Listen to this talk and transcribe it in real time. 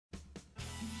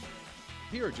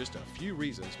Here are just a few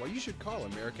reasons why you should call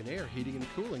American Air Heating and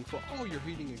Cooling for all your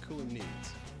heating and cooling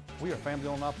needs. We are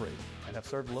family-owned and operated and have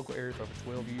served the local area for over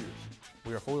 12 years.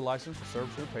 We are fully licensed to service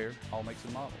and repair all makes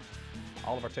and models.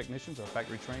 All of our technicians are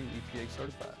factory trained and EPA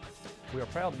certified. We are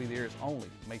proud to be the area's only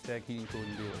Maytag heating and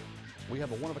cooling dealer. We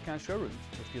have a one-of-a-kind showroom,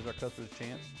 which gives our customers a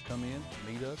chance to come in,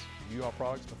 meet us, view our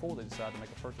products before they decide to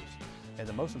make a purchase. And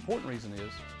the most important reason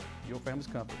is your family's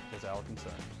comfort is our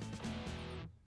concern.